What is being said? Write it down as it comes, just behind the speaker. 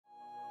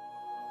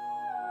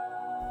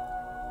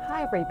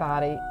Hi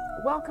everybody,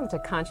 welcome to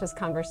Conscious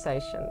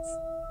Conversations.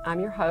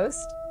 I'm your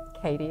host,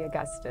 Katie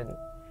Augustyn.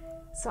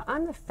 So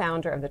I'm the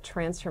founder of the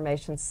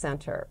Transformation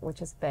Center,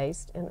 which is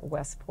based in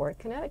Westport,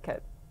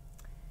 Connecticut.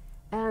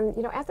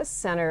 And at the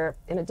center,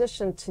 in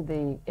addition to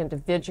the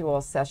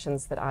individual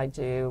sessions that I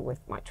do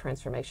with my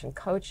transformation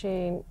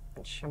coaching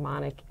and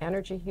shamanic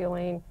energy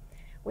healing,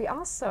 we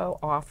also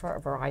offer a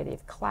variety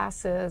of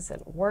classes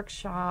and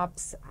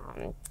workshops.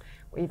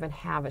 We even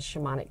have a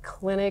shamanic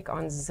clinic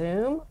on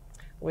Zoom,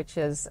 which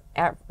is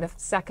the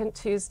second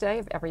Tuesday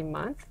of every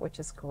month, which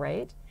is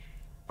great.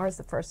 Or is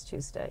the first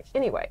Tuesday.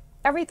 Anyway,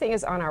 everything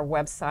is on our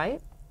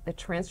website,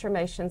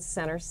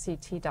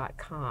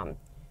 thetransformationcenterct.com.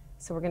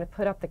 So we're going to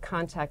put up the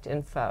contact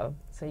info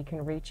so you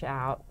can reach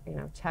out,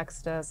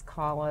 text us,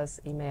 call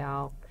us,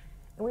 email.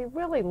 And we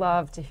really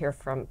love to hear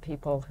from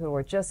people who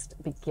are just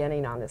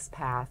beginning on this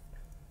path.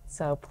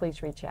 So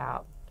please reach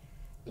out.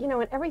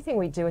 And everything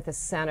we do at the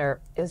center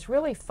is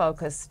really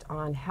focused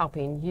on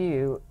helping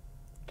you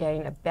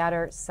gain a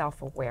better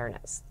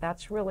self-awareness.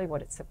 That's really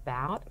what it's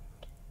about.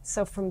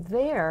 So from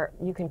there,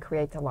 you can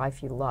create the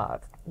life you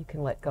love. You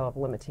can let go of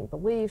limiting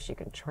beliefs, you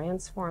can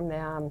transform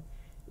them,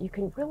 you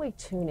can really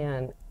tune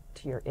in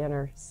to your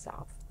inner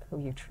self, who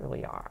you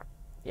truly are.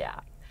 Yeah.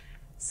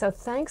 So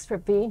thanks for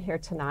being here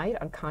tonight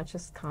on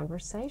Conscious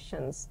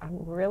Conversations. I'm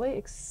really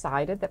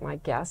excited that my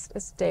guest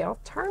is Dale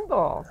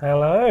Turnbull.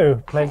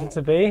 Hello, pleasure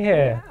to be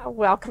here. Yeah,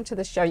 welcome to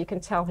the show. You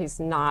can tell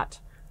he's not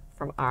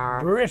from our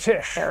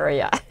British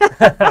area.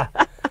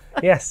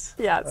 Yes.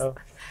 Yes. Oh.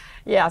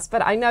 Yes,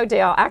 but I know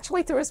Dale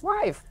actually through his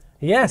wife.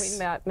 Yes. We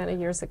met many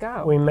years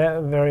ago. We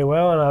met very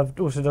well, and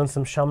I've also done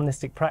some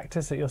shamanistic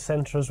practice at your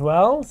centre as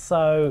well.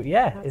 So,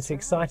 yeah, That's it's right.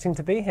 exciting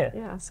to be here.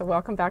 Yeah, so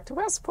welcome back to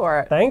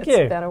Westport. Thank you.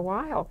 It's been a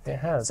while. It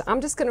has. So I'm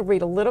just going to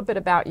read a little bit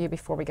about you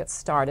before we get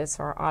started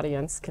so our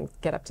audience can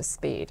get up to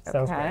speed. Okay?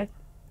 Sounds great.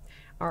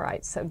 All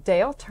right, so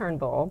Dale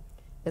Turnbull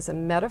is a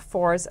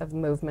metaphors of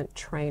movement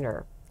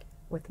trainer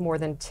with more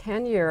than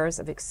 10 years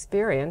of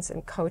experience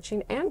in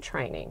coaching and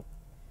training,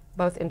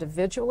 both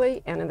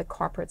individually and in the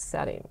corporate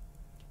setting.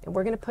 And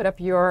we're going to put up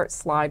your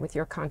slide with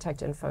your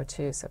contact info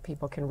too, so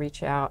people can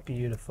reach out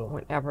Beautiful.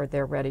 whenever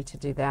they're ready to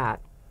do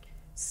that.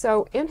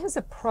 So in his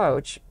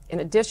approach,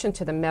 in addition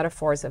to the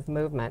metaphors of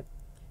movement,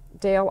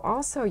 Dale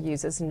also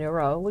uses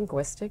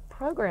neuro-linguistic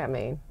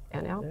programming,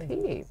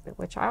 NLP,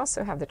 which I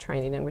also have the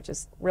training in, which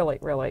is really,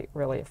 really,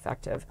 really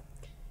effective.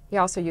 He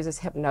also uses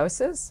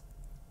hypnosis,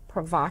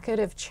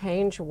 provocative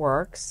change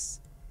works,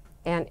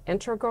 and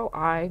integral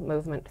eye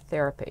movement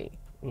therapy.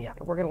 Yeah.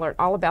 We're going to learn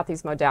all about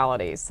these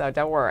modalities, so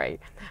don't worry.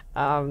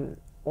 A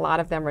lot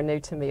of them are new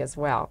to me as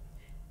well.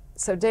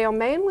 So Dale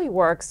mainly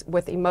works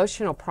with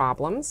emotional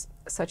problems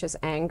such as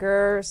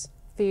angers,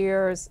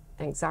 fears,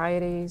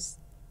 anxieties,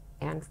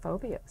 and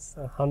phobias.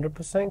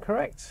 100%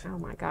 correct. Oh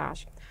my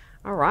gosh.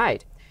 All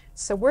right.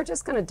 So we're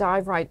just going to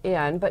dive right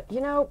in. But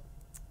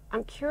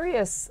I'm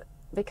curious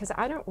because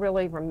I don't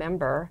really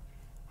remember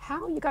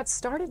how you got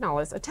started in all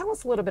this. Tell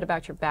us a little bit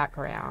about your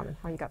background and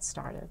how you got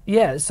started.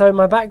 Yeah, so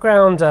my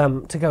background,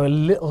 to go a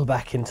little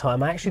back in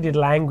time, I actually did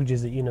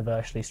languages at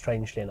university,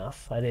 strangely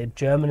enough. I did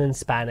German and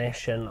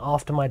Spanish, and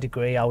after my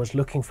degree I was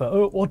looking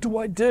for, what do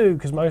I do?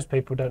 Because most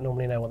people don't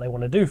normally know what they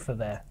want to do for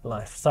their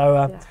life.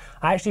 So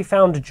I actually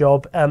found a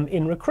job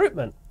in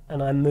recruitment,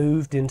 and I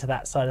moved into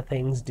that side of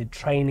things, did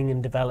training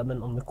and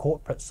development on the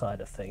corporate side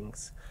of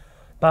things.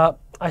 But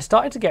I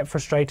started to get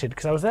frustrated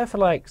because I was there for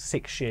like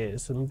 6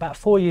 years, and about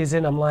 4 years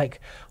in I'm like,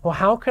 well,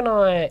 how can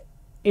I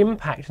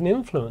impact and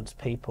influence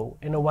people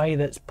in a way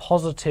that's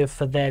positive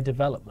for their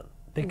development?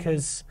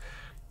 Because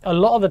a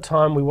lot of the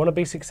time we want to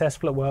be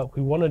successful at work,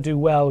 we want to do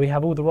well, we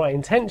have all the right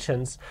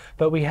intentions,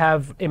 but we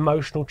have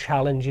emotional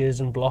challenges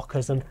and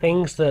blockers and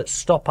things that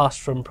stop us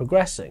from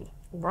progressing.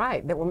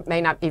 Right, that we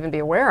may not even be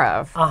aware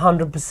of.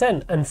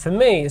 100%. And for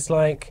me, it's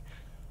like,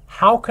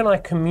 how can I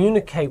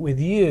communicate with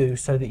you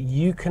so that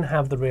you can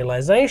have the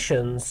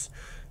realizations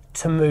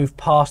to move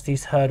past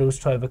these hurdles,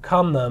 to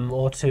overcome them,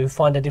 or to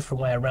find a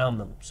different way around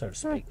them, so to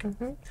speak?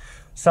 Mm-hmm.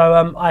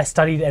 So I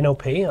studied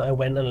NLP. I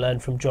went and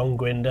learned from John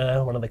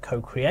Grinder, one of the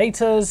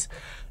co-creators,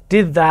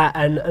 did that,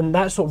 and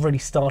that sort of really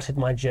started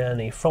my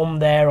journey. From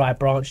there, I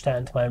branched out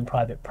into my own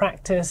private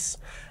practice.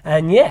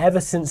 And yeah, ever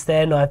since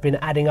then, I've been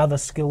adding other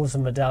skills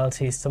and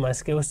modalities to my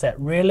skill set,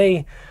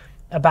 really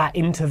about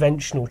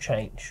interventional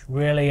change.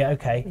 Really,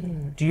 okay,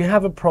 do you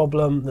have a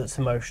problem that's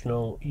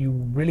emotional? You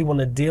really want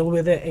to deal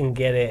with it and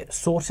get it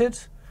sorted?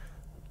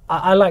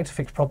 I like to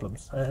fix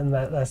problems, and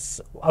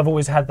I've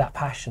always had that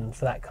passion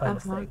for that kind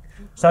of thing.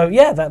 So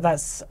yeah,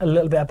 that's a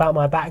little bit about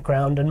my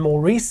background, and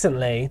more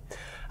recently,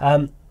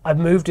 I've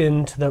moved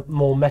into the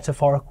more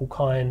metaphorical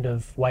kind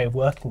of way of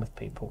working with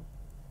people,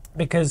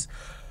 because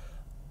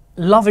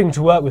loving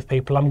to work with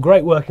people, I'm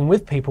great working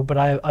with people, but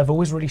I've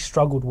always really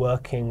struggled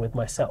working with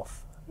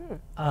myself.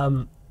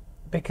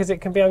 Because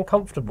it can be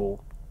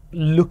uncomfortable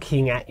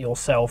looking at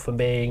yourself and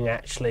being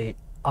actually,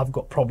 I've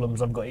got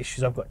problems, I've got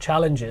issues, I've got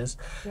challenges.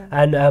 Yeah.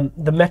 And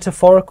the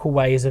metaphorical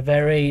way is a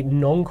very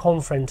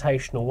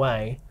non-confrontational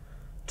way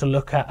to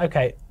look at,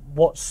 okay,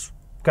 what's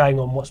going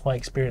on, what's my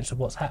experience of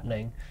what's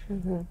happening,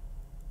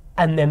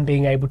 and then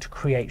being able to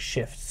create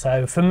shifts.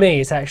 So for me,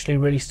 it's actually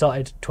really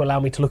started to allow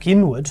me to look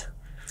inward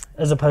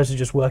as opposed to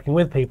just working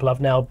with people.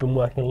 I've now been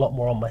working a lot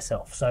more on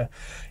myself. So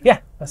yeah,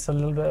 that's a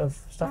little bit of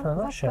stuff in a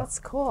nutshell. That's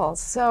cool.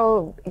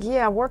 So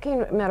yeah,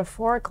 working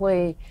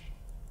metaphorically,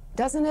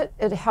 doesn't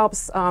it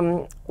helps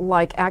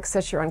like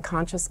access your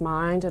unconscious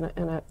mind in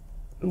a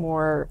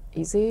more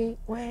easy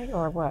way,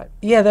 or what?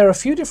 Yeah, there are a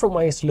few different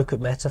ways to look at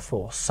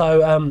metaphor.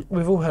 So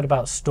we've all heard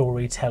about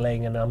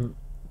storytelling, and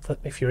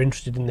if you're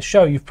interested in the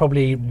show, you've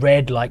probably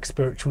read like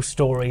spiritual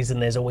stories,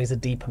 and there's always a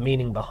deeper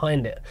meaning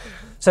behind it.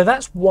 So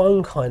that's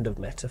one kind of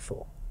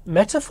metaphor.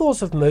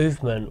 Metaphors of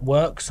movement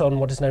works on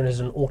what is known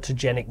as an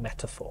autogenic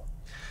metaphor.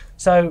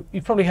 So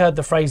you've probably heard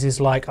the phrases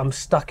like, I'm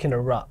stuck in a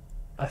rut.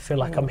 I feel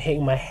like I'm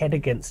hitting my head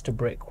against a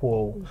brick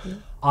wall.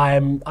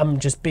 I'm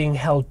just being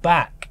held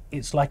back.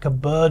 It's like a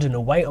burden,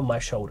 a weight on my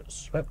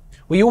shoulders. Right?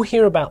 We all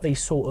hear about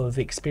these sort of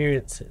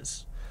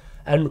experiences.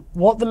 And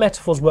what the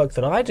metaphors work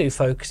that I do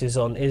focuses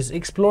on is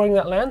exploring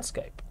that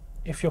landscape.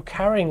 If you're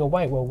carrying a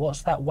weight, well,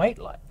 what's that weight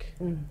like?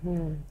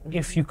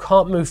 If you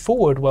can't move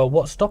forward, well,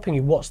 what's stopping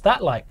you? What's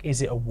that like?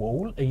 Is it a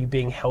wall? Are you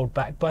being held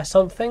back by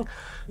something?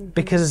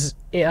 Because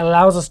it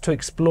allows us to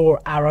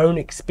explore our own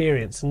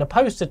experience. And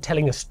opposed to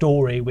telling a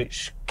story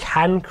which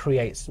can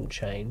create some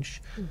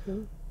change,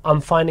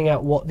 I'm finding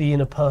out what the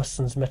inner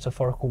person's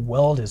metaphorical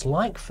world is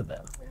like for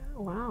them.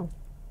 Oh, wow.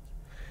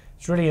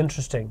 It's really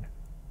interesting.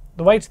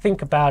 The way to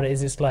think about it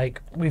is it's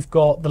like we've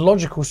got the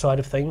logical side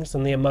of things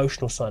and the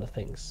emotional side of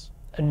things.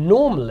 And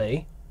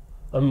normally,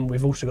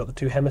 we've also got the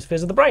two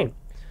hemispheres of the brain.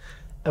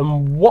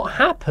 And what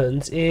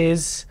happens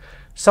is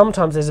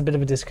sometimes there's a bit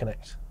of a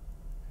disconnect.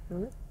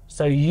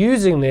 So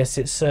using this,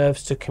 it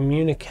serves to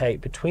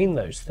communicate between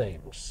those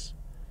things.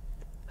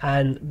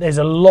 And there's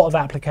a lot of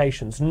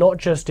applications, not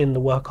just in the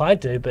work I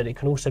do, but it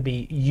can also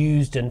be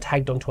used and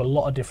tagged onto a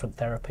lot of different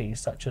therapies,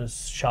 such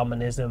as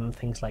shamanism,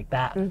 things like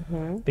that,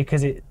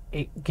 because it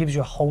gives you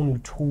a whole new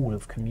tool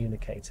of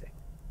communicating.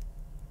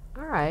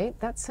 All right,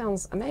 that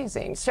sounds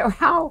amazing. So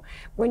how,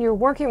 when you're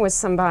working with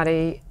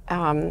somebody,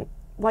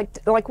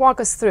 like walk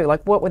us through,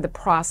 like what would the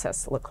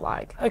process look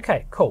like?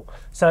 Okay, cool.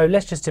 So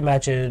let's just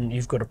imagine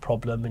you've got a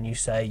problem and you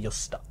say you're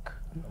stuck.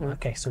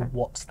 Okay, so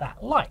what's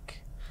that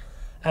like?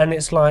 And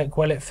it's like,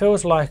 well, it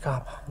feels like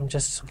I'm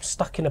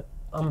stuck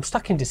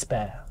in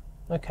despair.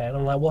 Okay, and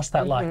I'm like, what's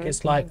that like?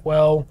 It's like,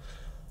 well,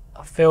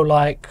 I feel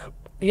like,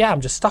 yeah, I'm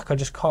just stuck. I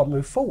just can't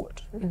move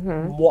forward.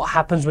 What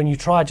happens when you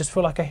try? I just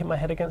feel like I hit my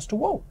head against a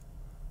wall.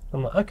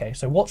 I'm like, okay,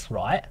 so what's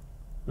right?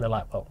 And they're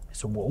like, well,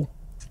 it's a wall.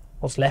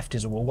 What's left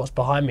is a wall. What's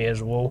behind me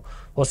is a wall.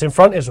 What's in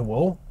front is a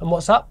wall. And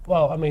what's up?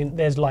 Well, I mean,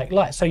 there's like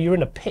light. So you're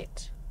in a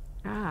pit.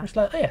 It's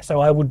like, oh, yeah,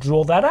 so I would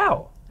draw that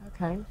out.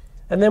 Okay.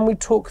 And then we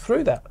talk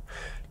through that.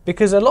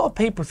 Because a lot of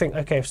people think,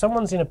 okay, if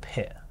someone's in a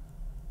pit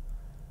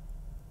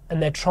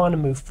and they're trying to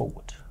move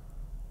forward,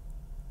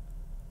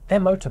 they're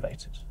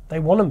motivated. They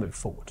want to move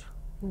forward.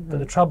 But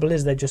the trouble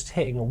is they're just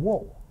hitting a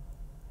wall.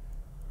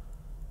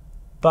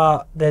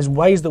 But there's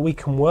ways that we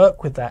can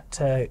work with that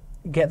to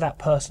get that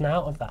person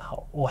out of that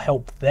hole, or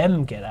help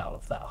them get out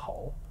of that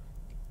hole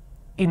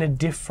in a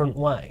different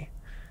way.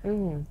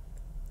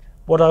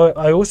 What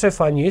I also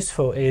find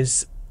useful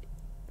is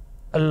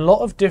a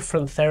lot of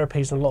different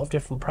therapies and a lot of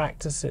different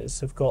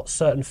practices have got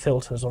certain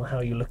filters on how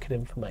you look at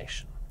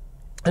information.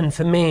 And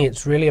for me,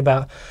 it's really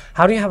about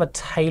how do you have a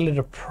tailored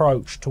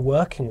approach to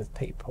working with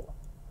people.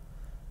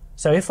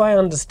 So if I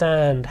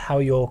understand how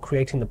you're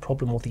creating the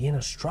problem or the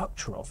inner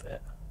structure of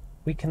it,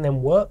 we can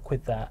then work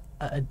with that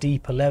at a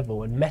deeper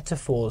level, and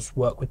metaphors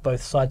work with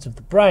both sides of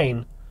the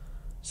brain,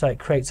 so it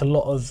creates a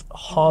lot of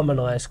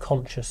harmonized,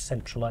 conscious,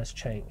 centralized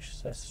change.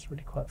 So it's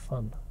really quite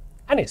fun.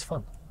 And it's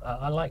fun.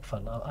 I like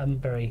fun.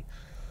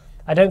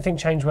 I don't think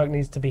change work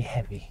needs to be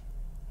heavy,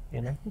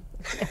 you know?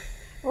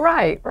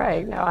 Right.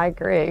 No, I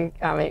agree.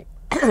 I mean,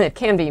 it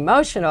can be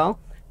emotional,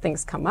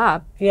 things come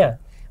up. Yeah.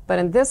 But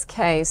in this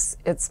case,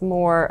 it's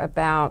more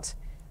about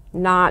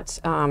not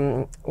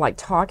like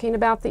talking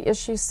about the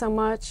issue so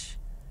much.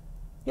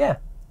 Yeah.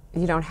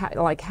 You don't have,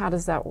 like, how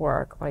does that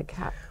work? Like,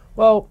 how?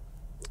 Well,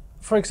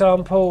 for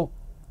example,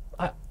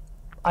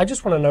 I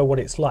just want to know what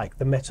it's like,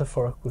 the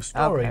metaphorical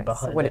story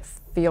behind so what it.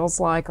 it feels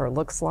like or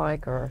looks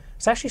like, or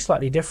It's actually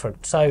slightly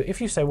different. So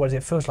if you say, what does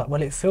it feels like?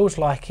 Well, it feels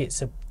like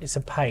it's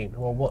a pain.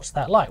 Well, what's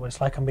that like? Well,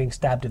 it's like I'm being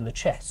stabbed in the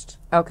chest.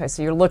 okay,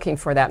 so you're looking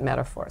for that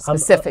metaphor,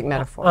 specific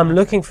metaphor. I'm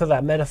looking for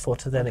that metaphor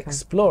to then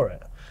explore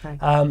it.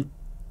 Okay.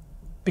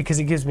 Because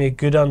it gives me a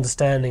good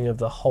understanding of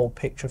the whole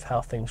picture of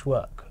how things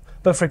work.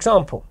 But for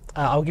example,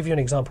 I'll give you an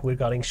example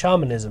regarding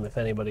shamanism. If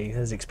anybody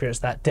has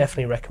experienced that,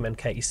 definitely recommend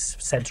Katie's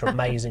Centre,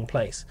 amazing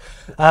place.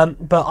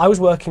 But I was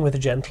working with a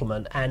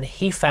gentleman, and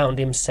he found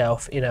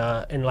himself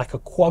in like a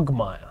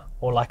quagmire,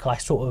 or like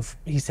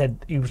he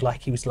said he was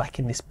like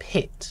in this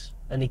pit,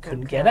 and he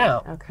couldn't get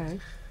out. Okay.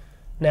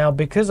 Now,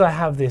 because I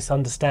have this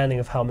understanding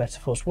of how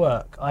metaphors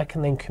work, I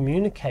can then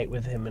communicate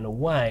with him in a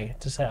way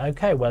to say,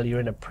 okay, well,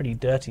 you're in a pretty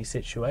dirty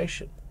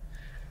situation.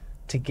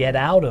 To get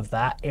out of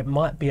that, it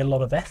might be a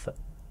lot of effort.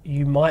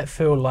 you might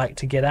feel like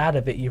to get out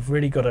of it, you've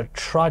really got to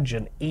trudge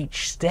and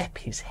each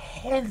step is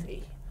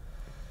heavy.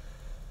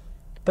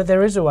 But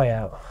there is a way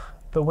out.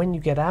 But when you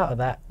get out of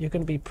that, you're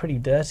going to be pretty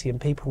dirty and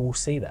people will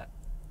see that.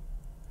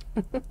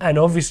 And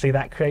obviously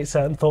that creates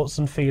certain thoughts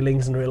and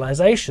feelings and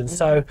realizations.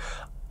 So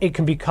it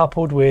can be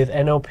coupled with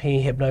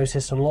NLP,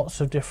 hypnosis, and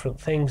lots of different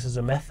things as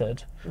a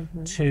method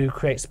to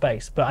create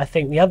space. But I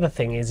think the other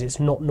thing is it's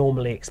not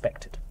normally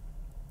expected.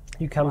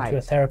 You come to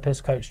a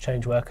therapist, coach,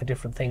 change worker,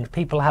 different things.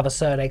 People have a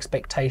certain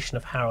expectation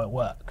of how it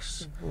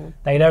works.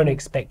 They don't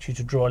expect you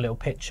to draw a little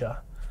picture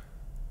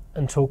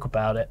and talk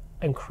about it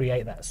and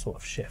create that sort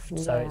of shift.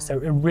 So it's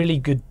a really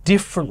good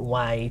different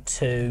way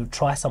to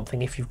try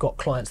something if you've got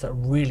clients that are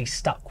really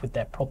stuck with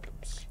their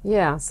problems.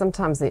 Yeah,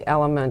 sometimes the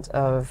element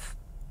of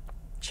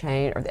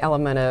change or the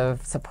element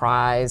of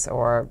surprise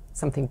or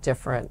something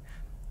different,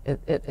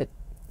 it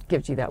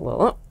gives you that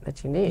little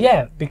that you need.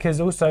 Yeah,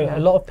 because also a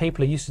lot of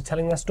people are used to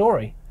telling their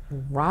story.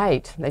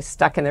 Right, they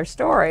stuck in their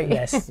story.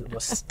 Yes,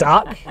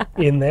 stuck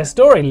in their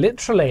story,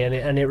 literally,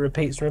 and it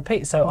repeats and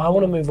repeats. So I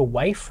want to move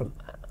away from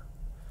that.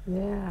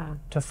 Yeah.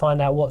 To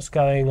find out what's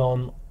going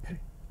on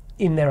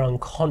in their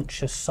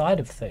unconscious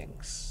side of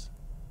things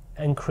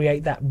and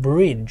create that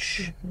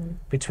bridge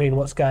between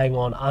what's going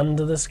on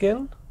under the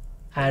skin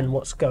and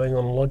what's going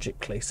on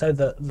logically, so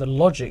that the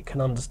logic can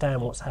understand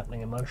what's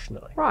happening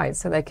emotionally. Right,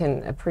 so they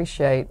can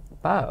appreciate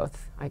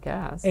both, I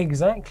guess.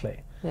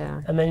 Exactly.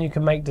 Yeah. And then you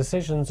can make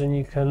decisions and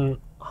you can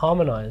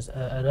harmonize.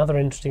 Another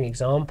interesting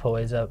example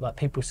is like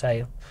people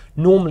say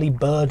normally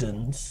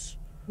burdens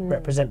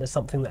represent as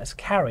something that's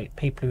carried.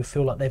 People who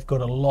feel like they've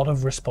got a lot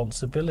of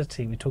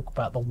responsibility. We talk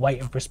about the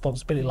weight of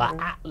responsibility, like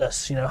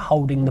Atlas, you know,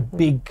 holding the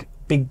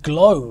big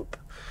globe.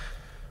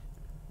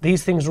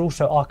 These things are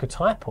also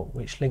archetypal,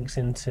 which links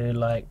into,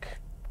 like,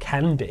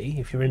 can be,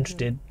 if you're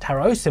interested,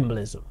 tarot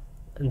symbolism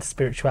and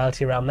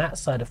spirituality around that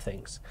side of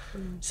things.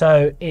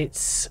 So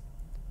it's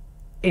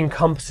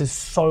encompasses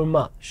so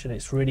much and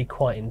it's really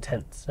quite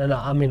intense. And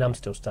I mean, I'm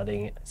still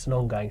studying it. It's an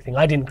ongoing thing.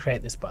 I didn't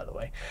create this, by the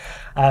way.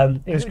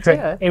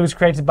 It was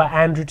created by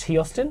Andrew T.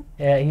 Augustyn.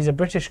 He's a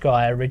British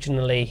guy.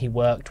 Originally, he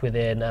worked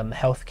within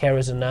healthcare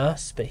as a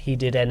nurse, but he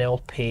did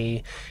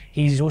NLP.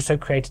 He's also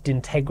created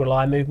integral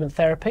eye movement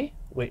therapy,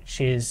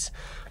 which is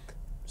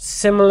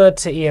similar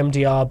to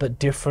EMDR but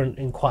different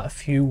in quite a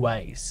few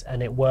ways,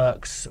 and it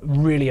works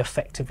really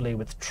effectively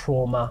with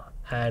trauma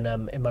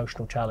and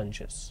emotional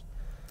challenges.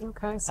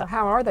 Okay, so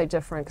how are they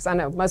different? Because I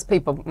know most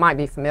people might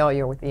be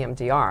familiar with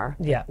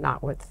EMDR,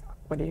 not with,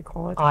 what do you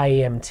call it?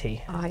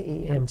 IEMT.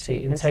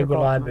 IEMT.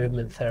 Integral Eye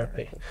Movement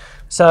Therapy.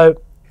 So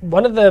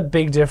one of the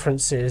big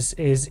differences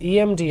is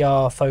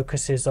EMDR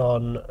focuses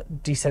on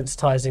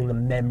desensitizing the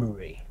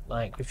memory,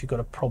 like if you've got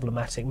a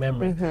problematic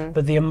memory,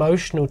 but the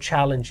emotional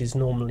challenge is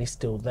normally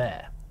still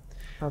there.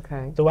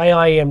 Okay. The way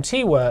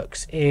IEMT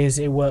works is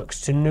it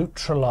works to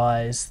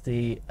neutralize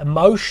the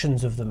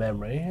emotions of the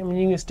memory. I mean,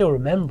 you can still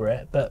remember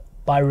it, but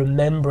by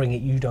remembering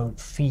it, you don't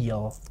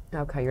feel.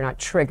 Okay, you're not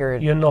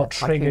triggered. You're not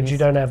triggered, you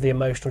don't have the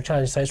emotional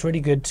challenge. So it's really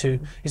good to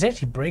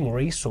essentially bring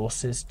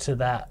resources to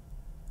that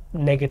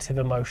negative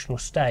emotional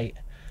state.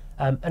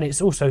 And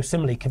it's also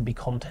similarly can be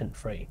content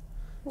free.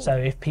 So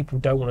if people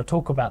don't want to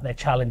talk about their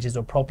challenges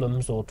or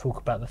problems or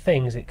talk about the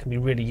things, it can be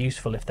really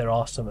useful if there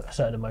are some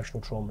certain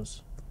emotional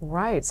traumas.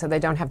 Right, so they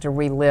don't have to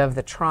relive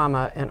the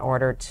trauma in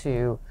order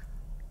to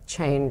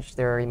change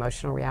their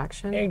emotional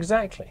reaction?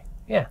 Exactly.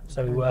 Yeah,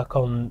 so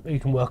you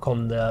can work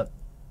on the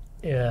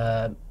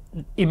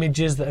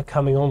images that are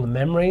coming on, the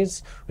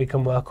memories. We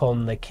can work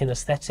on the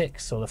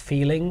kinesthetics or the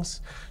feelings,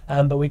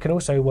 but we can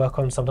also work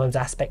on sometimes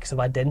aspects of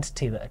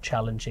identity that are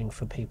challenging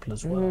for people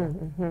as well.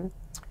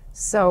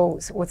 So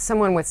with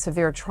someone with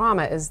severe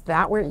trauma, is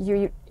that where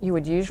you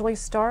would usually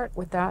start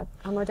with that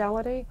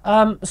modality?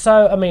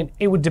 So, I mean,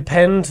 it would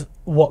depend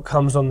what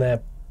comes on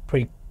their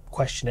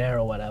questionnaire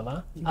or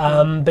whatever,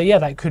 but yeah,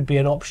 that could be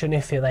an option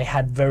if they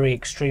had very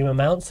extreme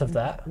amounts of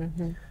that,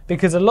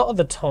 because a lot of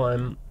the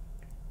time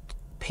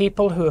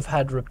people who have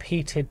had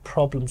repeated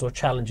problems or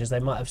challenges, they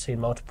might have seen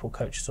multiple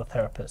coaches or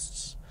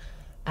therapists,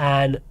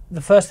 and the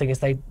first thing is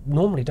they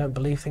normally don't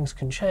believe things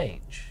can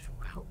change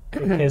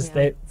because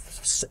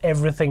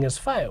everything has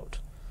failed.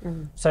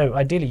 So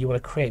ideally you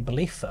want to create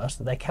belief first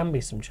that there can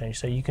be some change,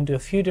 so you can do a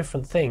few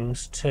different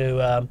things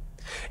to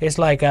it's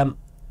like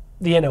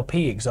the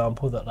NLP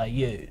example that I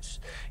use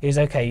is,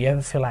 okay, you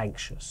ever feel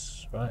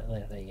anxious, right?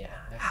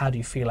 How do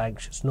you feel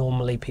anxious?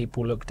 Normally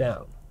people look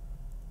down,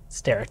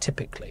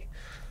 stereotypically.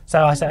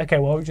 So I say, okay,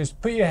 well, just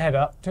put your head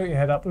up, tilt your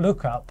head up,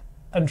 look up,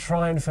 and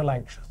try and feel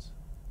anxious.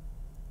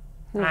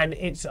 And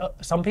it's,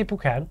 some people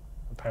can,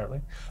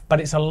 apparently, but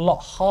it's a lot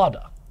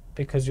harder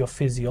because your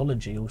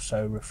physiology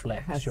also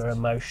reflects your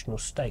emotional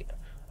state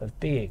of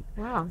being.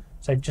 Wow.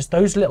 So just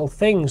those little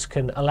things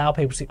can allow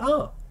people to see,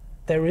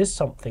 there is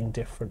something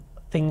different.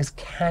 Things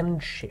can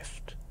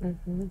shift,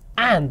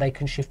 and they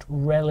can shift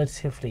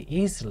relatively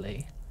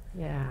easily.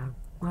 Yeah,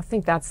 well, I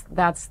think that's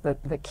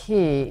the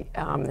key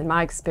in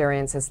my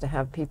experience, is to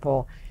have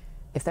people,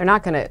 if they're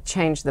not going to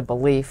change the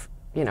belief,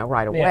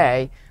 right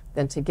away,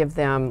 than to give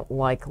them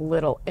like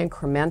little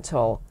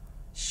incremental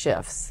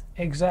shifts.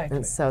 Exactly.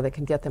 And so they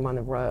can get them on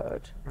the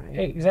road, right?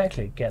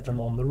 Exactly. Get them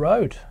on the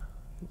road.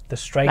 The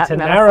straight That and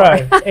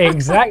metaphor. narrow.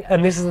 Exact.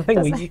 And this is the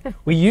thing.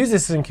 We use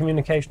this in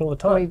communication all the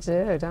time. We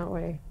do, don't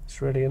we?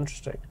 It's really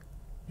interesting.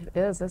 It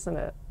is, isn't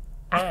it?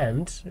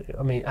 And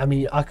I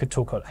mean, I could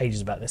talk on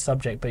ages about this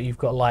subject, but you've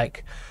got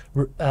like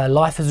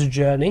life as a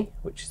journey,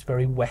 which is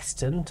very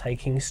Western,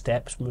 taking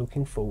steps,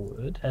 moving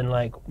forward, and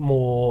like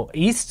more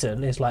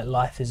Eastern is like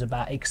life is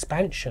about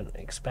expansion,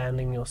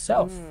 expanding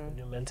yourself and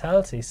your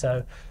mentality.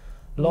 So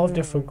a lot of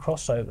different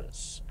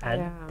crossovers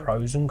and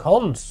pros and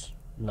cons.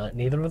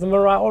 Neither of them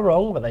are right or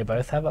wrong, but they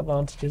both have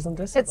advantages and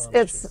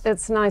disadvantages.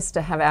 It's nice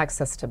to have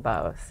access to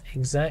both.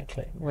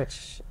 Exactly.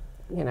 Which,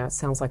 you know, it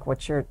sounds like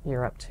what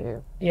you're up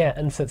to. Yeah,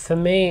 and for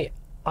me,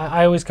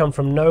 I always come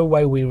from no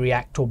way we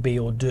react or be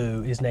or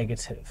do is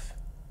negative.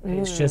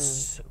 It's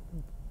just,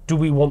 do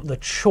we want the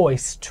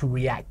choice to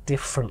react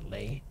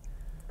differently?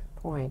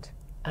 Good point.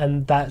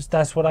 And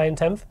that's what I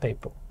intend for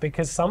people.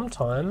 Because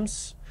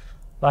sometimes,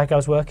 like I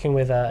was working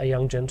with a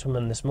young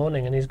gentleman this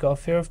morning, and he's got a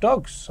fear of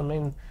dogs. I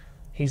mean,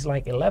 he's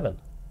like 11.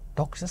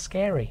 Dogs are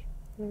scary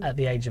at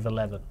the age of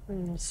 11.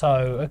 So,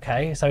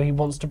 okay, so he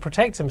wants to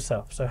protect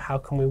himself. So how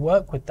can we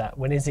work with that?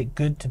 When is it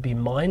good to be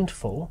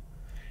mindful?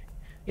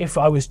 If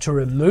I was to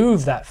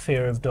remove that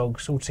fear of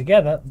dogs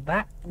altogether,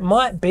 that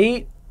might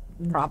be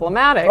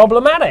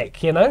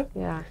problematic, you know?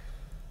 Yeah.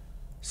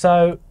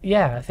 So,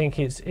 yeah, I think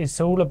it's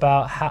all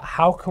about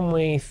how can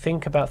we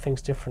think about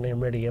things differently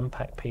and really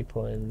impact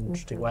people in an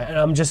interesting way. And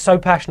I'm just so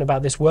passionate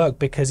about this work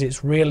because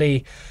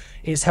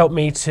it's helped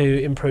me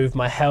to improve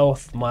my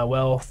health, my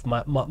wealth,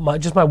 my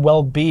just my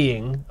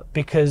well-being,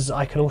 because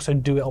I can also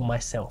do it on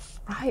myself.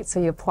 Right,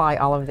 so you apply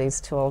all of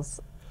these tools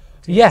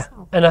to Yeah,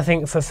 yourself. and I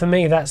think for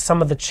me that's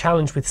some of the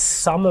challenge with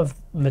some of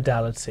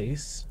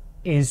modalities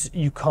is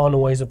you can't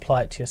always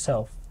apply it to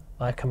yourself.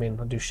 Like, I mean,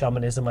 I do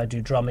shamanism, I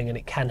do drumming, and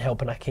it can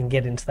help and I can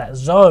get into that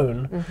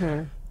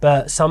zone,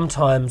 but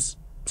sometimes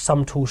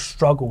some tools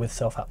struggle with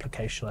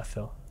self-application, I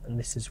feel. And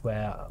this is why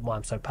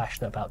I'm so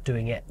passionate about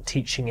doing it,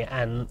 teaching it,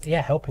 and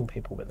helping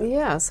people with it.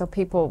 Yeah, so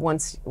people,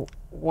 once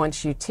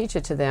you teach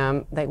it to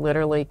them, they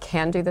literally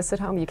can do this at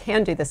home. You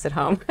can do this at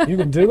home. You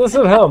can do this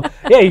at home.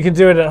 Yeah, you can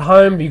do it at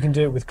home, you can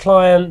do it with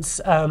clients,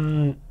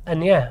 and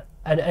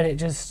it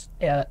just,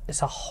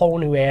 it's a whole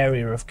new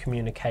area of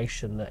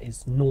communication that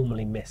is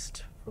normally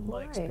missed from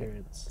my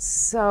experience.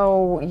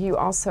 So you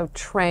also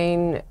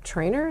train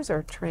trainers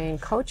or train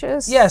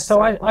coaches? Yeah, so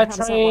I how does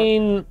that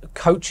train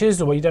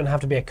coaches, or you don't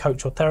have to be a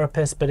coach or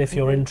therapist, but if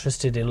you're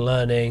interested in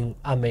learning,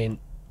 I mean,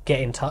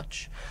 get in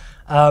touch.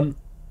 I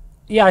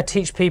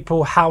teach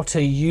people how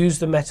to use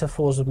the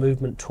metaphors of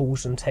movement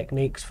tools and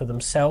techniques for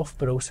themselves,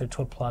 but also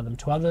to apply them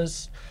to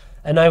others.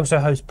 And I also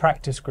host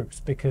practice groups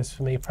because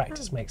for me,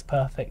 practice makes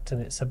perfect,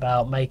 and it's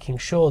about making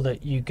sure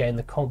that you gain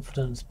the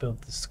confidence,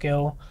 build the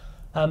skill,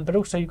 but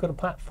also you've got a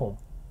platform,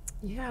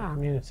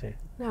 community.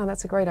 No,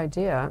 that's a great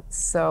idea.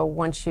 So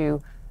once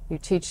you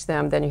teach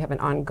them, then you have an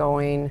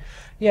ongoing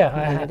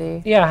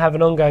community? I have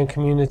an ongoing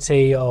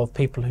community of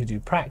people who do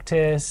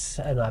practice,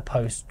 and I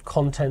post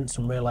contents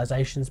and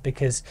realizations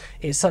because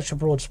it's such a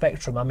broad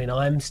spectrum. I mean,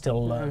 I'm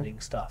still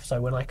learning stuff.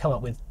 So when I come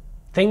up with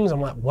things,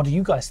 I'm like, what do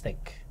you guys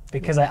think?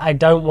 Because I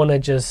don't want to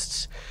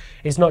just...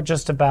 It's not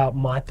just about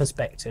my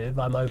perspective.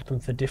 I'm open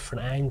for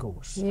different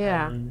angles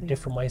and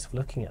different ways of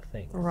looking at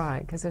things. Right,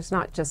 because there's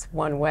not just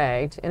one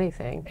way to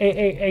anything.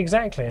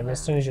 Exactly, and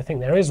as soon as you think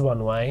there is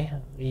one way,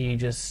 you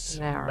just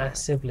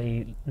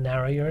massively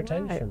narrow your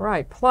attention.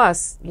 Right.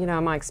 Plus, you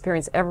know, my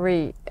experience,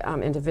 every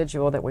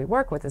individual that we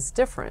work with is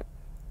different.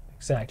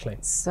 Exactly.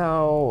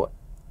 So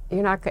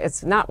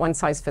it's not one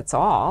size fits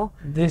all.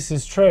 This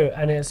is true,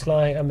 and it's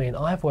like, I mean,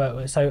 I've worked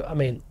with, so, I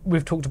mean,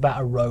 we've talked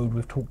about a road,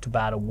 we've talked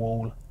about a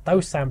wall.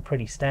 Those sound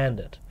pretty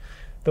standard.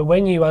 But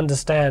when you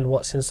understand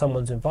what's in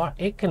someone's environment,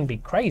 it can be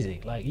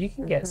crazy. Like, you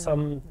can get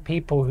some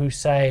people who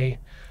say,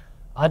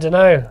 I don't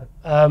know,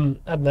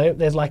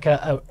 there's like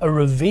a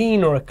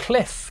ravine or a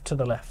cliff to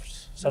the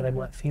left, so they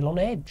might feel on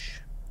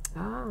edge.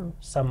 Oh.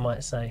 Some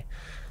might say.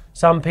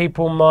 Some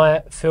people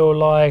might feel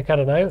like, like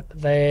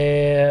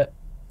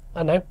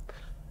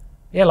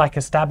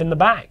a stab in the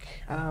back.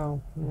 Oh.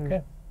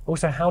 Okay.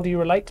 Also, how do you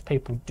relate to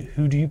people?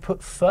 Who do you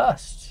put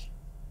first?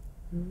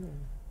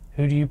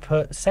 Who do you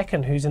put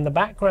second? Who's in the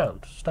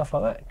background? Stuff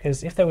like that.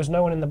 Because if there was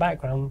no one in the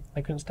background,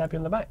 they couldn't stab you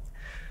in the back.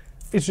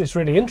 It's just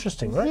really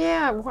interesting, right?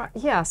 Yeah,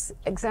 yes,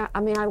 exactly.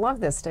 I mean, I love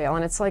this, Dale.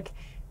 And it's like,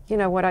 you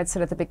know, what I'd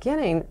said at the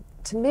beginning,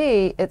 to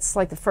me, it's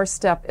like the first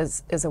step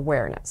is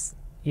awareness.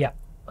 Yeah,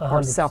 100%.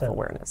 Or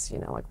self-awareness, you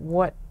know,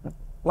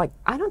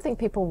 I don't think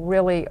people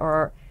really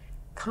are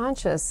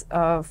conscious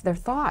of their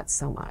thoughts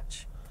so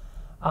much.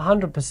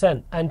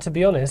 100%. And to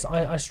be honest,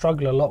 I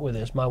struggle a lot with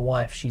this. My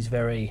wife, she's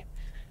very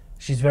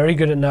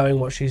good at knowing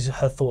what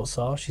her thoughts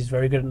are. She's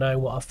very good at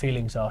knowing what her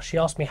feelings are. She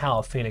asked me how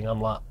I'm feeling. I'm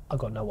like, I've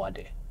got no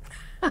idea.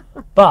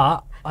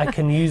 But I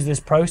can use this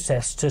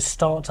process to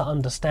start to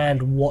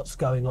understand what's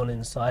going on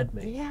inside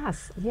me.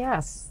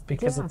 Yes.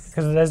 Because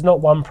there's not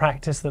one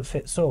practice that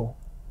fits all.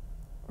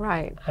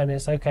 Right. And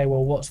it's okay,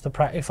 well, what's the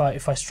if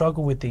I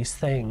struggle with these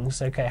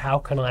things, okay, how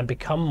can I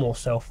become more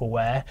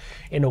self-aware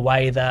in a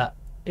way that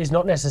is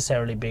not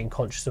necessarily being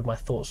conscious of my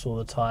thoughts all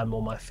the time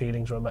or my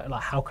feelings, or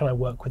like how can I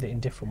work with it in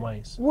different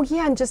ways? Well,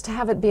 yeah, and just to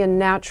have it be a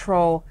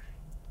natural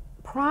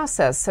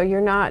process, so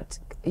you're not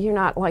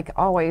like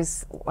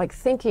always like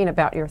thinking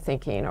about your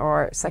thinking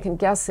or second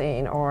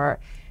guessing, or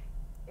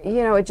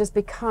it just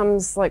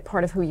becomes like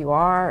part of who you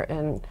are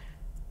and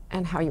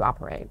how you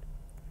operate.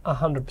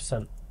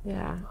 100%.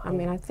 Yeah, I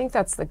mean, I think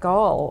that's the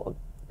goal,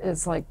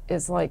 is like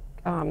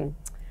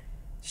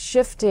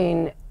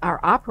shifting our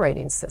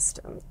operating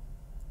system,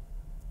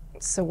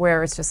 so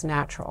where it's just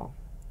natural.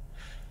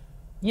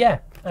 Yeah,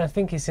 I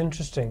think it's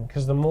interesting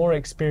because the more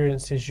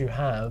experiences you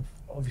have,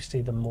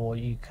 obviously the more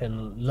you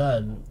can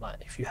learn. Like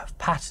if you have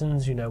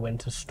patterns, you know when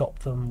to stop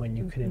them, when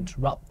you can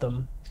interrupt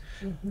them.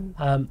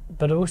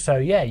 But also,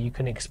 yeah, you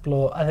can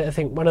explore. I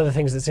think one of the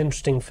things that's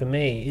interesting for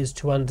me is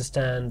to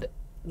understand,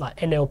 like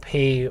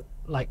NLP,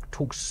 like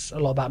talks a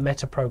lot about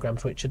meta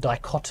programs, which are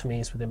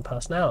dichotomies within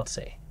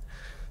personality.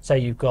 So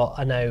you've got,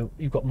 I know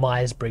you've got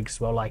Myers-Briggs as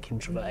well, like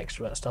introvert,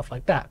 extrovert, stuff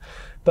like that.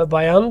 But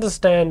by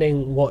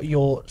understanding what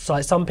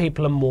so some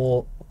people are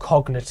more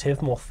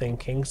cognitive, more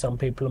thinking, some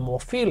people are more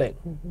feeling.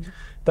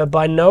 But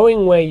by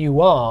knowing where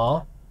you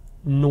are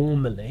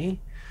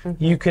normally,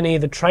 you can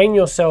either train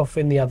yourself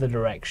in the other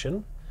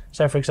direction.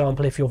 So for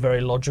example, if you're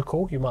very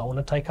logical, you might want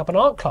to take up an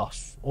art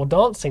class or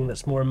dancing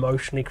that's more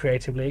emotionally,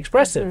 creatively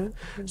expressive.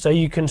 So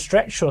you can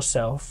stretch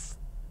yourself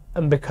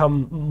and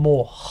become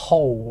more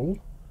whole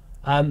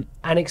and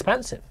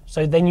expansive.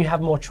 So then you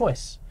have more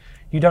choice.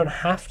 You don't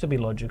have to be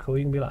logical.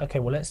 You can be like, okay,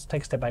 well, let's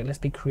take a step back. Let's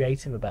be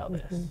creative about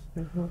this.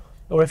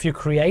 Or if you're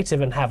creative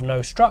and have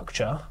no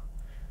structure,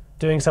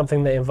 doing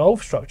something that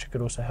involves structure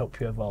could also help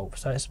you evolve.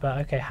 So it's about,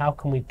 okay, how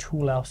can we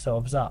tool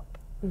ourselves up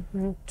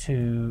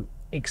to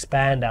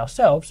expand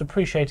ourselves,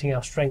 appreciating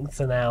our strengths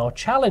and our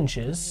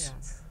challenges,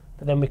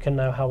 but then we can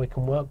know how we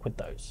can work with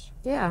those.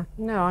 Yeah,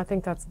 no, I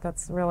think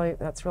that's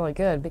really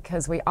good,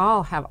 because we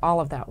all have all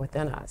of that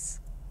within us.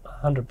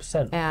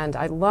 100%. And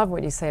I love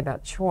what you say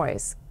about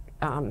choice.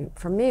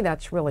 For me,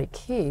 that's really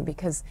key,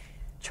 because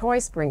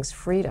choice brings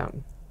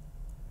freedom.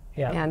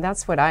 Yeah. And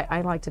that's what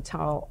I like to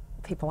tell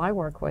people I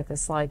work with.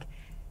 It's like,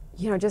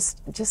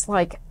 just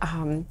like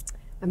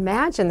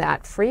imagine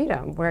that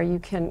freedom where you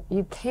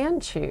can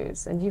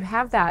choose, and you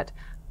have that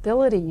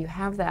ability, you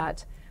have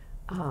that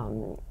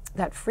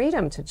that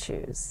freedom to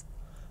choose,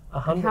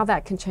 and how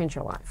that can change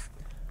your life.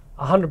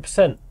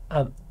 100%.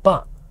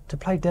 But to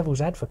play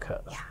devil's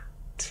advocate,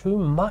 too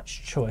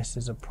much choice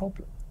is a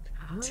problem.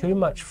 Too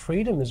much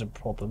freedom is a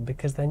problem,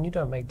 because then you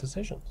don't make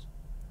decisions.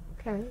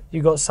 Okay.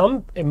 You got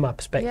some, in my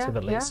perspective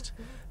at least,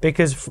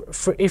 because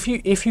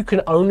if you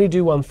can only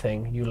do one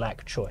thing, you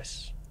lack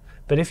choice.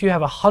 But if you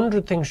have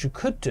 100 things you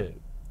could do,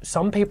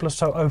 some people are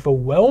so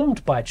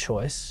overwhelmed by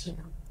choice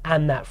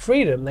and that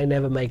freedom, they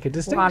never make a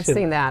distinction. Well, I've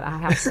seen that. I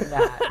have seen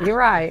that. You're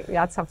right.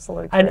 That's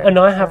absolutely true. And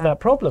I have that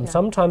problem.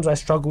 Sometimes I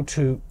struggle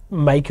to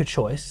make a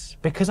choice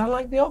because I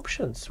like the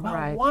options.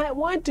 Well,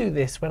 why do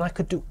this when I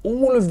could do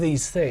all of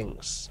these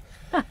things?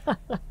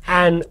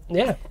 And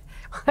yeah.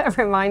 That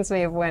reminds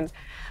me of when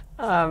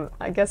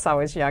I guess I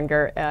was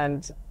younger,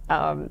 and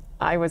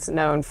I was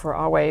known for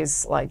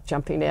always like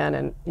jumping in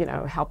and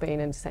helping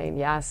and saying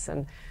yes,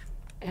 and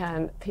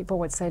people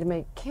would say to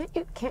me,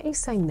 can't you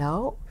say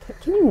no?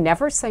 Can you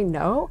never say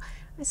no?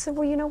 I said,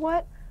 well, you know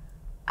what?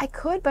 I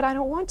could, but I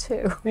don't want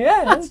to.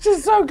 Yeah, it's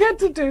just so good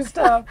to do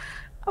stuff.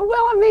 Well,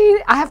 I mean,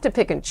 I have to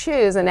pick and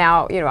choose, and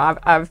now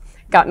I've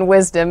gotten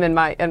wisdom in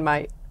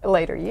my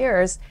later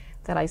years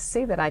that I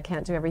see that I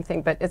can't do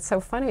everything. But it's so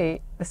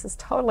funny. This is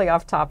totally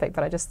off topic,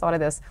 but I just thought of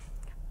this.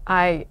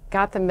 I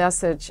got the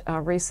message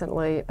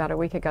recently, about a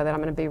week ago, that I'm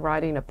going to be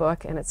writing a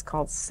book, and it's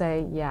called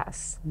Say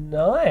Yes.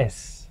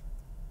 Nice.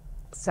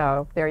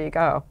 So there you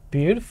go.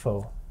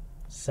 Beautiful.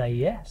 Say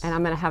yes. And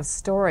I'm going to have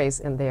stories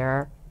in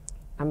there.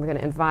 I'm going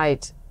to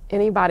invite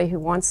anybody who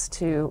wants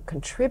to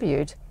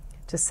contribute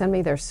to send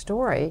me their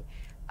story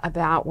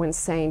about when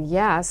saying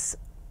yes,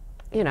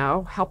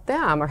 help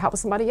them or help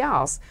somebody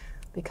else.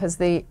 Because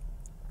the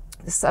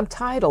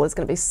subtitle is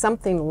going to be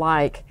something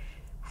like,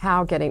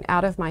 how getting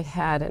out of my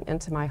head and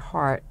into my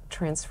heart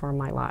transformed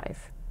my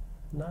life.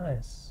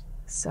 Nice.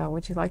 So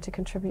would you like to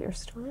contribute your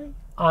story?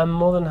 I'm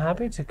more than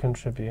happy to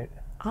contribute.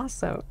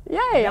 Awesome.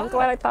 Yay, I'm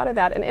glad I thought of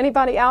that. And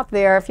anybody out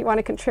there, if you want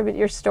to contribute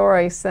your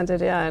story, send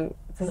it in.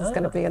 This is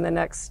going to be in the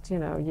next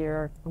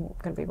year. I'm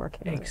going to be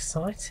working on it.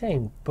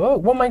 Exciting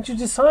book. What made you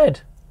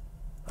decide?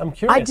 I'm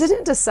curious. I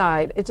didn't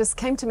decide. It just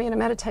came to me in a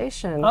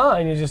meditation. Oh,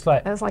 and you're just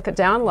like, it was like a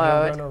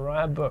download. I'm going to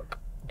write a book.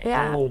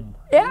 Yeah. Boom.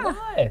 Yeah.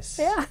 Nice.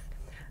 Yeah.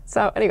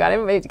 So anyway, I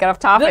didn't mean to get off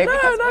topic.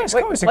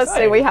 Let's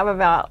see, we have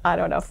about,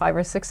 5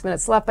 or 6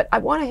 minutes left, but I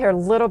want to hear a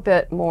little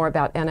bit more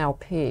about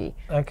NLP.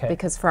 Okay.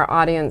 Because for our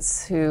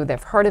audience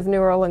they've heard of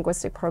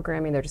neuro-linguistic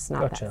programming, they're just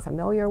not that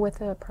familiar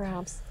with it,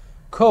 perhaps.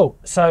 Cool.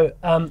 So,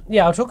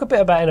 yeah, I'll talk a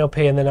bit about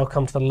NLP and then I'll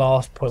come to the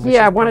last point, which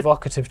is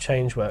provocative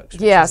change works.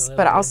 Yes,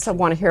 but I also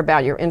want to hear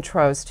about your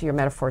intros to your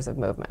metaphors of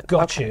movement.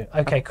 Got you.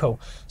 Okay,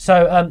 cool.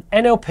 So,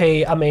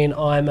 NLP, I mean,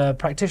 I'm a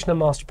practitioner,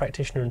 master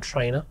practitioner, and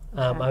trainer.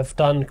 I've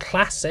done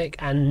classic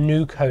and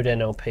new code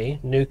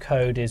NLP. New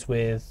code is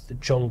with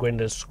John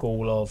Grinder's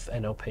school of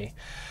NLP.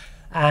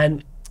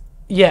 And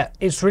yeah,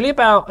 it's really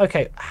about,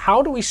 okay,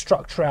 how do we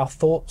structure our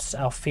thoughts,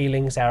 our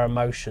feelings, our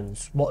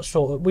emotions? What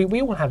sort of,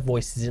 we all have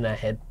voices in our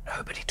head.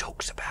 Nobody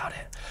talks about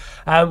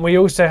it. We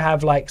also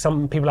have, like,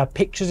 some people have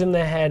pictures in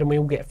their head, and we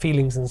all get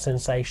feelings and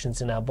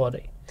sensations in our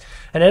body.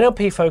 And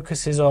NLP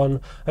focuses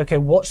on, okay,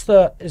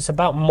 it's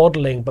about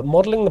modeling, but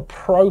modeling the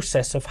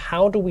process of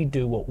how do we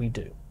do what we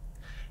do?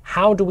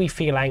 How do we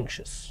feel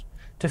anxious?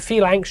 To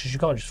feel anxious, you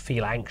can't just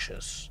feel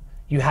anxious.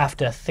 You have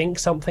to think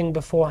something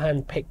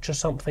beforehand, picture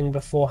something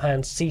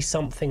beforehand, see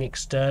something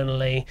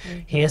externally,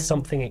 hear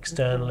something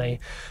externally.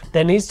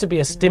 There needs to be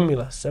a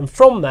stimulus, and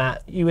from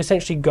that, you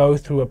essentially go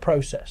through a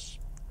process.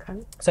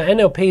 Okay. So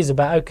NLP is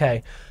about,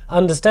 okay,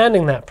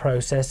 understanding that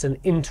process and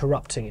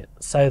interrupting it,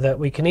 so that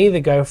we can either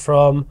go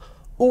from,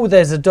 oh,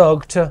 there's a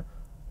dog, to,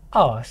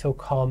 oh, I feel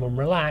calm and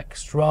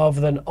relaxed, rather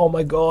than, oh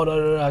my God,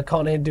 I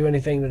can't do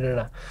anything.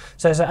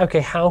 So it's like, okay,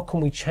 how can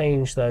we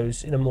change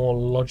those in a more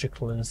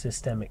logical and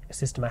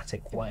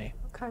systematic way?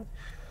 Okay.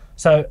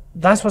 So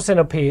that's what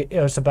NLP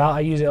is about.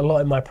 I use it a lot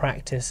in my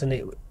practice,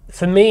 and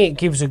for me, it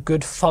gives a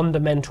good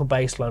fundamental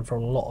baseline for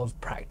a lot of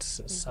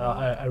practices. So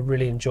I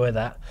really enjoy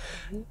that.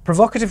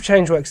 Provocative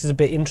change works is a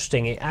bit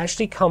interesting. It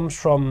actually comes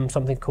from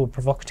something called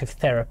provocative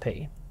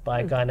therapy by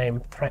a guy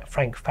named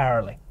Frank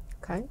Farrelly.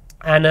 Okay.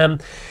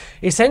 And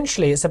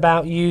essentially, it's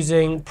about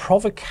using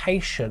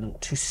provocation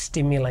to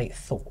stimulate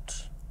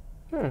thought.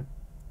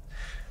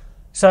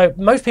 So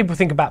most people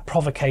think about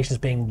provocation as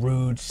being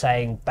rude,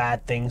 saying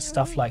bad things,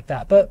 stuff like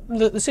that. But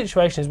the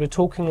situation is we're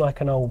talking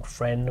like an old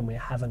friend and we're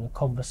having a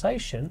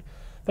conversation.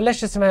 But let's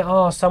just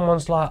imagine,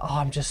 someone's like,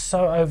 I'm just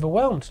so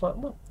overwhelmed. It's like,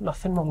 well,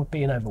 nothing wrong with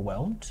being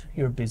overwhelmed.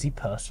 You're a busy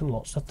person,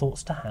 lots of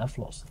thoughts to have,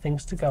 lots of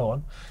things to go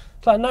on.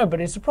 It's like, no,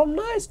 but it's a problem.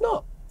 No, it's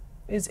not.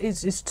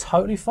 It's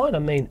totally fine. I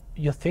mean,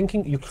 you're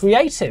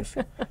creative.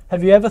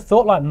 Have you ever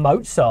thought like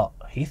Mozart?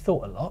 He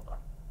thought a lot,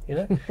 you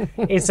know?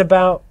 It's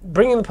about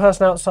bringing the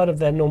person outside of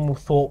their normal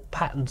thought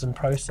patterns and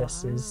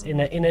processes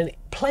in a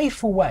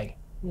playful way.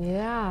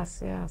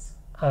 Yes, yes.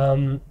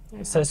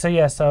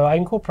 So I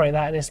incorporate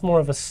that, and it's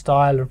more of a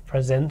style of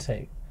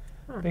presenting.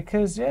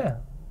 Because,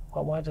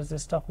 why does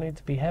this stuff need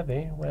to be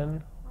heavy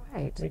when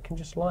we can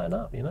just lighten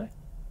up, you know?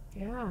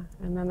 Yeah,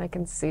 and then they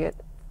can see it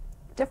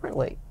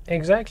differently.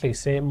 Exactly,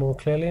 see it more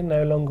clearly,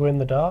 no longer in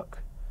the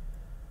dark.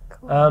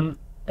 Cool.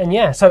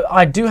 And so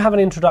I do have an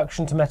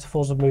introduction to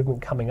metaphors of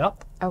movement coming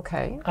up.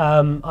 Okay.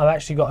 I've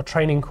actually got a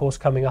training course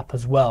coming up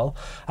as well.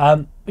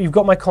 You've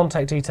got my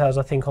contact details,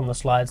 I think, on the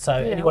slide, so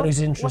anyone who's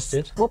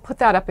interested. We'll put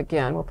that up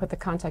again. We'll put the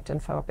contact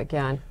info up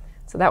again.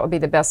 So that would be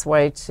the best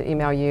way to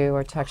email you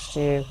or text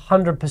you.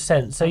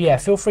 100%. So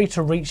feel free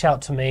to reach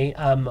out to me.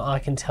 I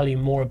can tell you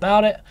more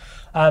about it.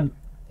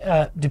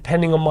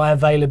 Depending on my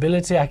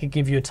availability, I could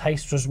give you a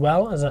taster as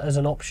well as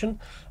an option.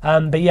 But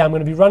I'm going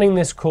to be running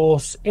this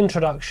course,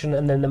 introduction,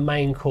 and then the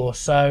main course.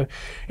 So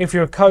if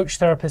you're a coach,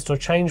 therapist, or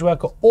change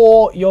worker,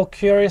 or you're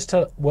curious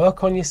to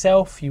work on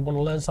yourself, you want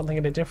to learn something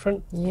a bit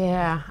different.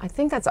 Yeah, I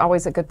think that's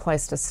always a good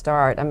place to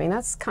start. I mean,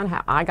 that's kind of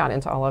how I got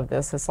into all of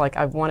this. It's like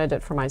I wanted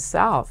it for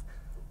myself,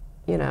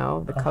 you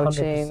know, the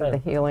coaching, 100%. The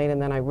healing,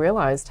 and then I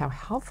realized how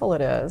helpful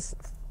it is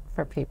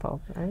for people,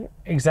 right?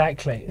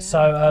 Exactly. Yeah. So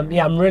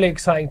I'm really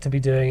excited to be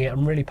doing it.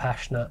 I'm really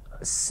passionate.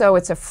 So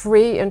it's a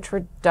free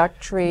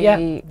introductory.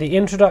 Yeah, the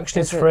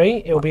introduction is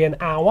free. It'll be an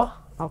hour.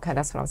 Okay,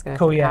 that's what I was going to.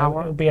 Cool. Yeah,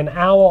 it'll be an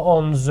hour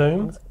on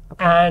Zoom,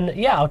 and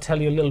I'll tell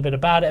you a little bit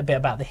about it, a bit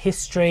about the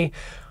history.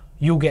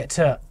 You'll get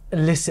to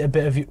elicit a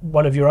bit of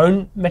one of your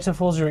own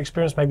metaphors, your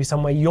experience, maybe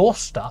somewhere you're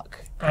stuck,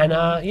 and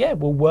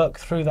we'll work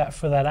through that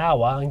for that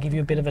hour and give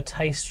you a bit of a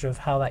taster of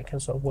how that can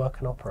sort of work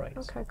and operate.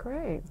 Okay,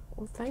 great.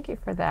 Well, thank you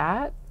for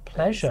that.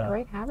 Pleasure. It's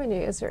great having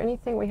you. Is there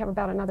anything, we have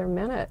about another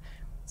minute,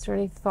 is there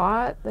any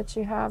thought that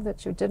you have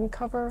that you didn't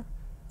cover?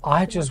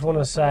 I just want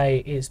to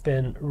say it's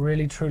been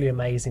really, truly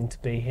amazing to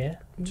be here,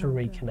 to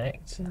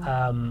reconnect.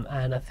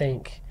 And I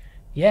think,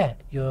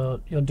 you're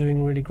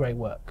doing really great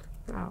work.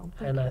 Oh,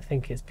 and I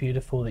think it's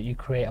beautiful that you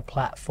create a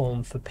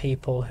platform for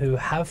people who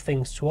have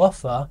things to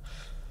offer,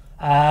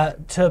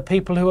 to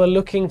people who are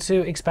looking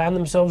to expand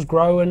themselves,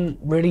 grow, and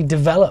really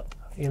develop,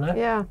 you know?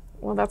 Yeah,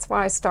 well, that's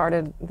why I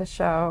started the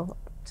show,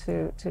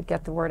 to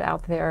get the word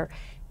out there.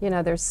 You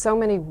know, there's so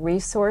many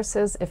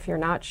resources. If you're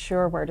not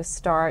sure where to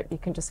start, you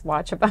can just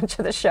watch a bunch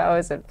of the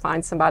shows and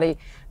find somebody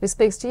who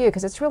speaks to you,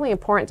 because it's really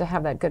important to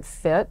have that good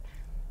fit,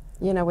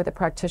 you know, with a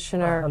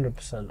practitioner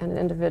 100%. And an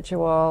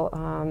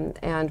individual.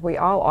 And we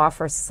all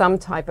offer some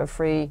type of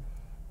free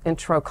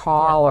intro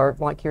call, or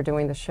like you're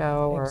doing the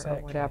show, or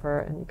whatever,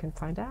 and you can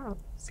find out.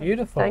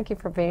 Beautiful. Thank you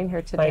for being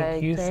here today,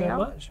 Thank you so Dale.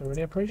 much. I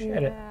really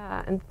appreciate it.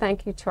 Yeah, and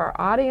thank you to our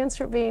audience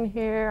for being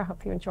here. I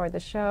hope you enjoyed the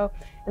show.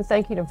 And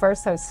thank you to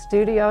Verso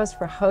Studios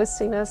for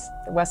hosting us,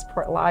 the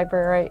Westport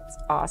Library. It's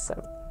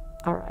awesome.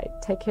 All right,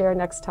 take care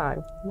next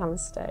time.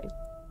 Namaste.